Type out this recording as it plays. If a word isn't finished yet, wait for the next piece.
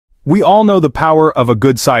We all know the power of a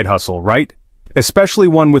good side hustle, right? Especially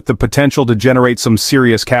one with the potential to generate some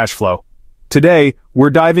serious cash flow. Today,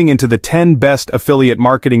 we're diving into the 10 best affiliate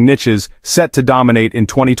marketing niches set to dominate in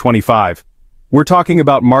 2025. We're talking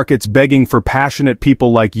about markets begging for passionate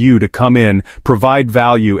people like you to come in, provide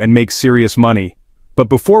value, and make serious money. But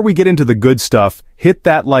before we get into the good stuff, hit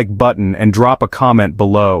that like button and drop a comment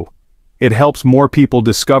below. It helps more people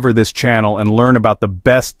discover this channel and learn about the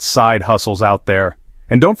best side hustles out there.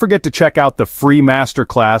 And don't forget to check out the free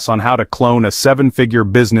masterclass on how to clone a 7-figure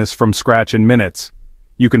business from scratch in minutes.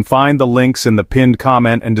 You can find the links in the pinned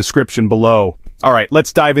comment and description below. Alright,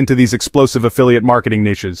 let's dive into these explosive affiliate marketing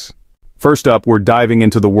niches. First up, we're diving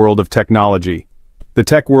into the world of technology. The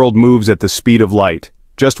tech world moves at the speed of light.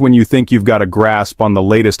 Just when you think you've got a grasp on the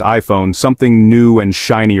latest iPhone, something new and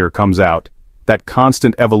shinier comes out. That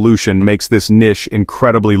constant evolution makes this niche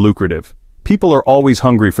incredibly lucrative. People are always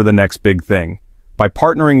hungry for the next big thing. By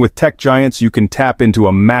partnering with tech giants, you can tap into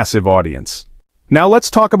a massive audience. Now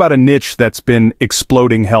let's talk about a niche that's been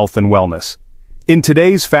exploding: health and wellness. In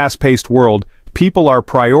today's fast-paced world, people are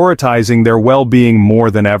prioritizing their well-being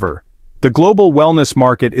more than ever. The global wellness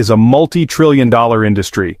market is a multi-trillion-dollar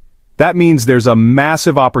industry. That means there's a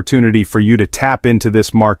massive opportunity for you to tap into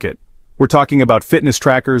this market. We're talking about fitness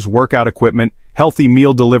trackers, workout equipment, healthy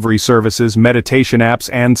meal delivery services, meditation apps,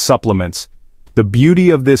 and supplements. The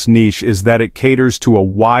beauty of this niche is that it caters to a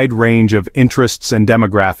wide range of interests and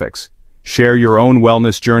demographics. Share your own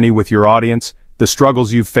wellness journey with your audience, the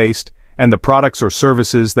struggles you've faced, and the products or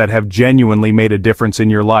services that have genuinely made a difference in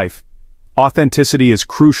your life. Authenticity is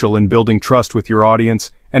crucial in building trust with your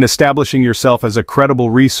audience and establishing yourself as a credible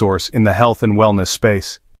resource in the health and wellness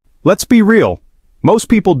space. Let's be real. Most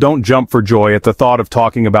people don't jump for joy at the thought of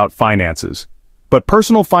talking about finances. But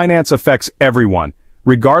personal finance affects everyone,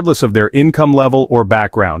 regardless of their income level or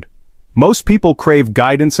background. Most people crave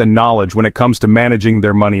guidance and knowledge when it comes to managing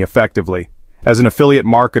their money effectively. As an affiliate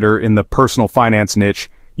marketer in the personal finance niche,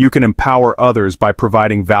 you can empower others by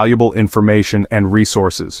providing valuable information and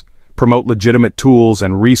resources. Promote legitimate tools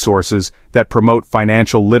and resources that promote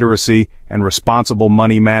financial literacy and responsible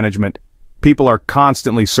money management. People are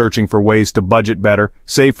constantly searching for ways to budget better,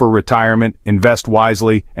 save for retirement, invest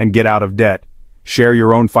wisely, and get out of debt. Share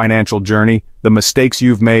your own financial journey, the mistakes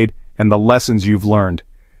you've made, and the lessons you've learned.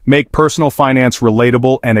 Make personal finance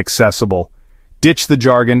relatable and accessible. Ditch the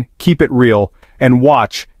jargon, keep it real, and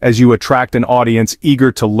watch as you attract an audience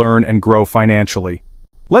eager to learn and grow financially.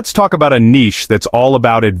 Let's talk about a niche that's all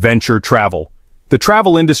about adventure travel. The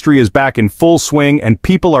travel industry is back in full swing and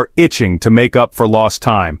people are itching to make up for lost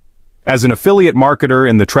time. As an affiliate marketer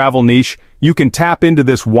in the travel niche, you can tap into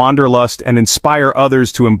this wanderlust and inspire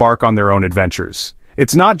others to embark on their own adventures.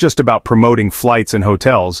 It's not just about promoting flights and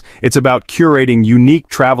hotels, it's about curating unique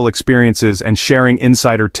travel experiences and sharing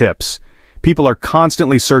insider tips. People are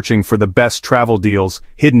constantly searching for the best travel deals,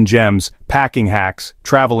 hidden gems, packing hacks,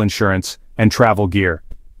 travel insurance, and travel gear.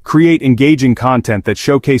 Create engaging content that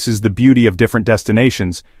showcases the beauty of different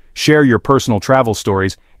destinations, share your personal travel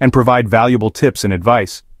stories, and provide valuable tips and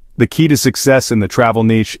advice. The key to success in the travel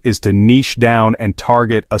niche is to niche down and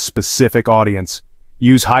target a specific audience.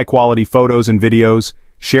 Use high-quality photos and videos,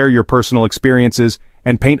 share your personal experiences,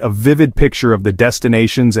 and paint a vivid picture of the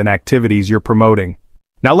destinations and activities you're promoting.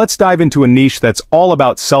 Now let's dive into a niche that's all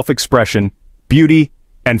about self-expression, beauty,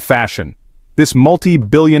 and fashion. This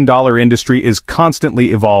multi-billion-dollar industry is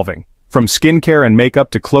constantly evolving. From skincare and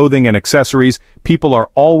makeup to clothing and accessories, people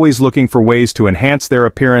are always looking for ways to enhance their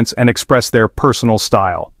appearance and express their personal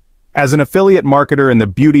style. As an affiliate marketer in the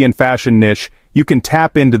beauty and fashion niche, you can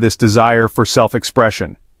tap into this desire for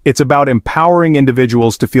self-expression. It's about empowering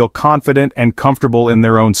individuals to feel confident and comfortable in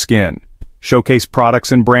their own skin. Showcase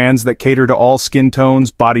products and brands that cater to all skin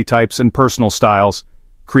tones, body types, and personal styles.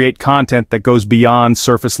 Create content that goes beyond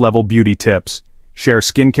surface-level beauty tips. Share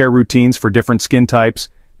skincare routines for different skin types,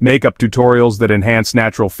 makeup tutorials that enhance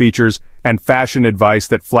natural features, and fashion advice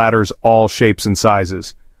that flatters all shapes and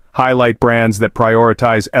sizes. Highlight brands that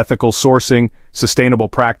prioritize ethical sourcing, sustainable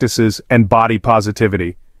practices, and body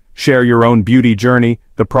positivity. Share your own beauty journey,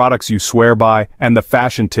 the products you swear by, and the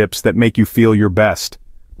fashion tips that make you feel your best.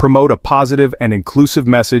 Promote a positive and inclusive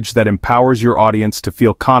message that empowers your audience to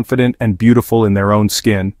feel confident and beautiful in their own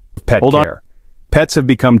skin. Pet care. Pets have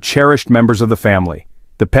become cherished members of the family.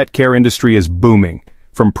 The pet care industry is booming.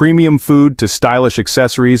 From premium food to stylish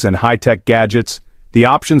accessories and high-tech gadgets, the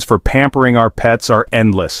options for pampering our pets are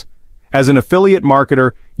endless. As an affiliate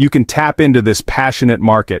marketer, you can tap into this passionate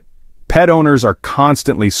market. Pet owners are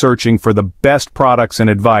constantly searching for the best products and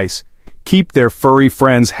advice. Keep their furry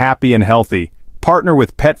friends happy and healthy. Partner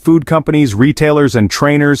with pet food companies, retailers, and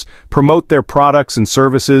trainers, promote their products and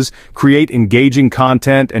services, create engaging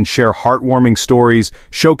content and share heartwarming stories,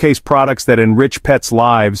 showcase products that enrich pets'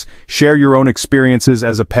 lives, share your own experiences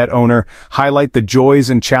as a pet owner, highlight the joys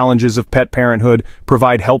and challenges of pet parenthood,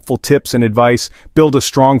 provide helpful tips and advice, build a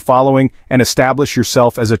strong following, and establish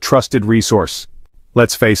yourself as a trusted resource.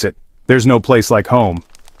 Let's face it, there's no place like home.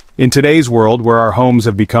 In today's world, where our homes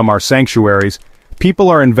have become our sanctuaries, people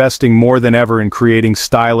are investing more than ever in creating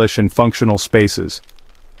stylish and functional spaces.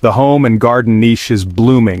 The home and garden niche is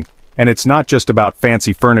blooming, and it's not just about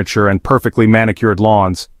fancy furniture and perfectly manicured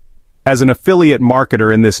lawns. As an affiliate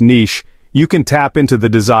marketer in this niche, you can tap into the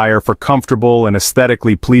desire for comfortable and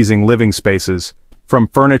aesthetically pleasing living spaces. From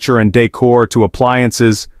furniture and decor to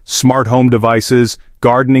appliances, smart home devices,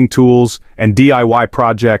 gardening tools, and DIY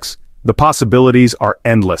projects, the possibilities are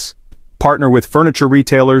endless. Partner with furniture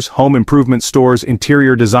retailers, home improvement stores,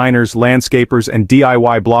 interior designers, landscapers, and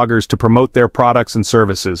DIY bloggers to promote their products and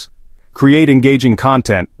services. Create engaging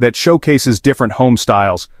content that showcases different home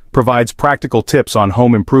styles, provides practical tips on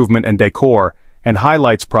home improvement and decor, and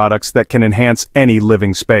highlights products that can enhance any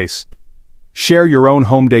living space. Share your own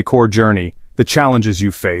home decor journey, the challenges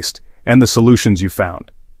you've faced, and the solutions you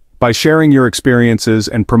found. By sharing your experiences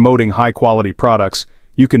and promoting high-quality products,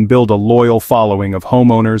 you can build a loyal following of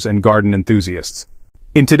homeowners and garden enthusiasts.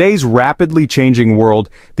 In today's rapidly changing world,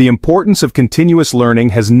 the importance of continuous learning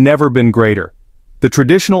has never been greater. The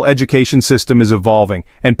traditional education system is evolving,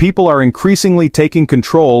 and people are increasingly taking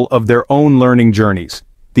control of their own learning journeys.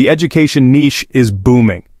 The education niche is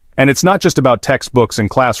booming, and it's not just about textbooks and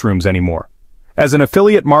classrooms anymore. As an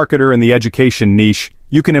affiliate marketer in the education niche,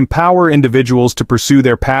 you can empower individuals to pursue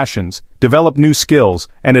their passions, develop new skills,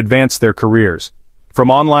 and advance their careers. From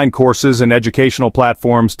online courses and educational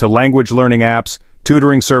platforms to language learning apps,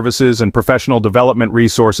 tutoring services, and professional development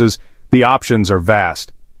resources, the options are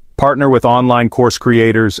vast. Partner with online course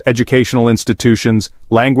creators, educational institutions,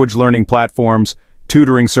 language learning platforms,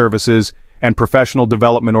 tutoring services, and professional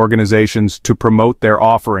development organizations to promote their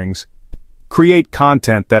offerings. Create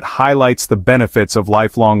content that highlights the benefits of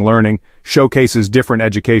lifelong learning, showcases different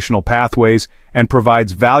educational pathways, and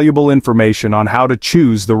provides valuable information on how to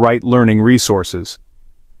choose the right learning resources.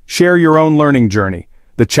 Share your own learning journey,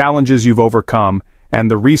 the challenges you've overcome,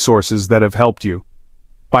 and the resources that have helped you.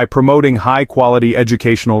 By promoting high-quality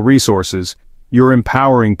educational resources, you're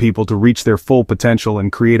empowering people to reach their full potential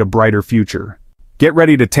and create a brighter future. Get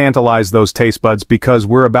ready to tantalize those taste buds because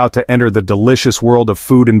we're about to enter the delicious world of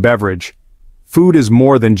food and beverage. Food is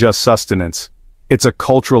more than just sustenance. It's a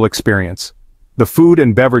cultural experience. The food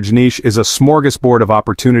and beverage niche is a smorgasbord of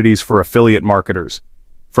opportunities for affiliate marketers.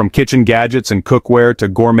 From kitchen gadgets and cookware to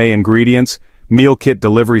gourmet ingredients, meal kit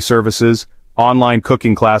delivery services, online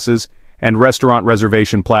cooking classes, and restaurant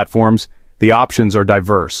reservation platforms, the options are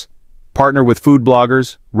diverse. Partner with food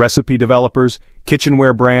bloggers, recipe developers,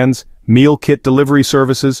 kitchenware brands, meal kit delivery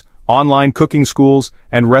services, online cooking schools,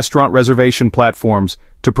 and restaurant reservation platforms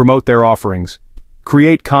to promote their offerings.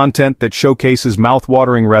 Create content that showcases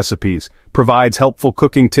mouth-watering recipes, provides helpful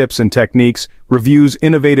cooking tips and techniques, reviews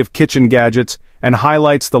innovative kitchen gadgets, and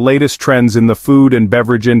highlights the latest trends in the food and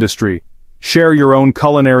beverage industry. Share your own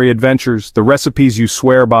culinary adventures, the recipes you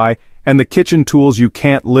swear by, and the kitchen tools you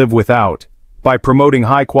can't live without. By promoting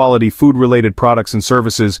high-quality food-related products and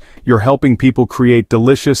services, you're helping people create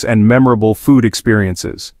delicious and memorable food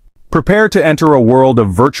experiences. Prepare to enter a world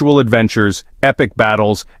of virtual adventures, epic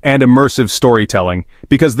battles, and immersive storytelling,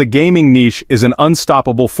 because the gaming niche is an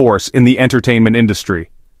unstoppable force in the entertainment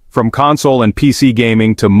industry. From console and PC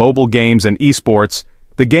gaming to mobile games and esports,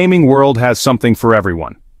 the gaming world has something for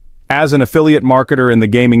everyone. As an affiliate marketer in the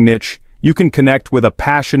gaming niche, you can connect with a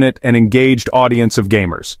passionate and engaged audience of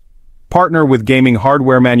gamers. Partner with gaming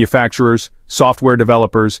hardware manufacturers, software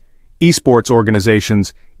developers, esports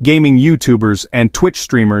organizations, gaming YouTubers, and Twitch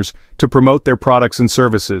streamers to promote their products and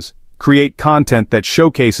services. Create content that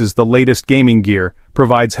showcases the latest gaming gear,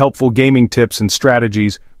 provides helpful gaming tips and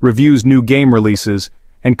strategies, reviews new game releases,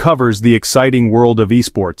 and covers the exciting world of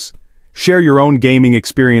esports. Share your own gaming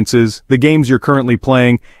experiences, the games you're currently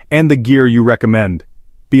playing, and the gear you recommend.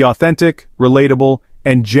 Be authentic, relatable,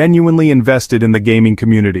 and genuinely invested in the gaming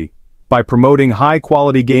community. By promoting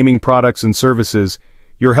high-quality gaming products and services,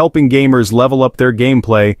 you're helping gamers level up their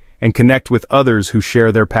gameplay and connect with others who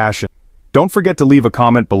share their passion. Don't forget to leave a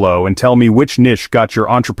comment below and tell me which niche got your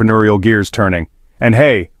entrepreneurial gears turning. And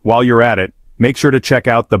hey, while you're at it, make sure to check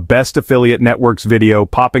out the Best Affiliate Networks video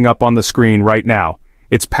popping up on the screen right now.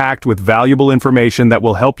 It's packed with valuable information that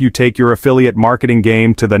will help you take your affiliate marketing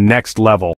game to the next level.